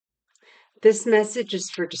This message is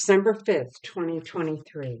for December 5th,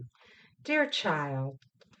 2023. Dear child,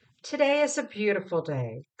 today is a beautiful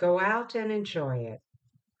day. Go out and enjoy it.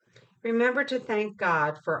 Remember to thank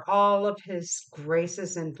God for all of His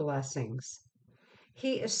graces and blessings.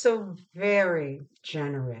 He is so very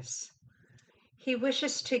generous. He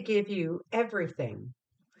wishes to give you everything.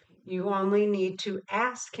 You only need to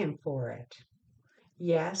ask Him for it.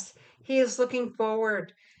 Yes, He is looking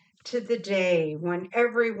forward to the day when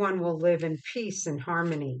everyone will live in peace and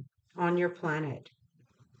harmony on your planet.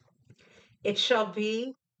 It shall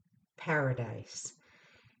be paradise.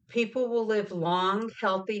 People will live long,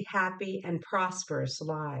 healthy, happy, and prosperous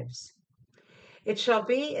lives. It shall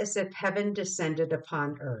be as if heaven descended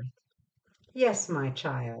upon earth. Yes, my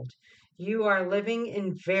child, you are living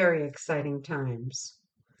in very exciting times.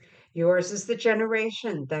 Yours is the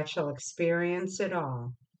generation that shall experience it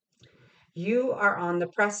all. You are on the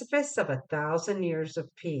precipice of 1,000 years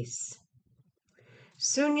of peace.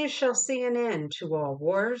 Soon you shall see an end to all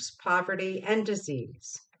wars, poverty, and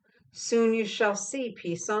disease. Soon you shall see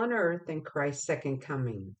peace on earth and Christ's second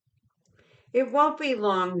coming. It won't be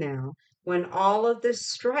long now when all of this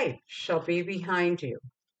strife shall be behind you.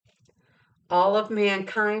 All of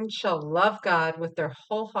mankind shall love God with their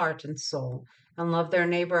whole heart and soul and love their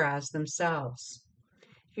neighbor as themselves.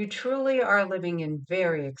 You truly are living in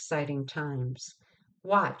very exciting times.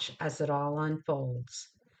 Watch as it all unfolds.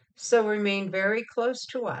 So remain very close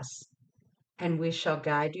to us, and we shall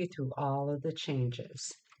guide you through all of the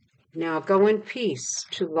changes. Now go in peace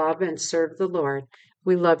to love and serve the Lord.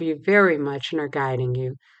 We love you very much and are guiding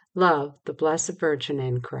you. Love, the Blessed Virgin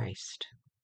in Christ.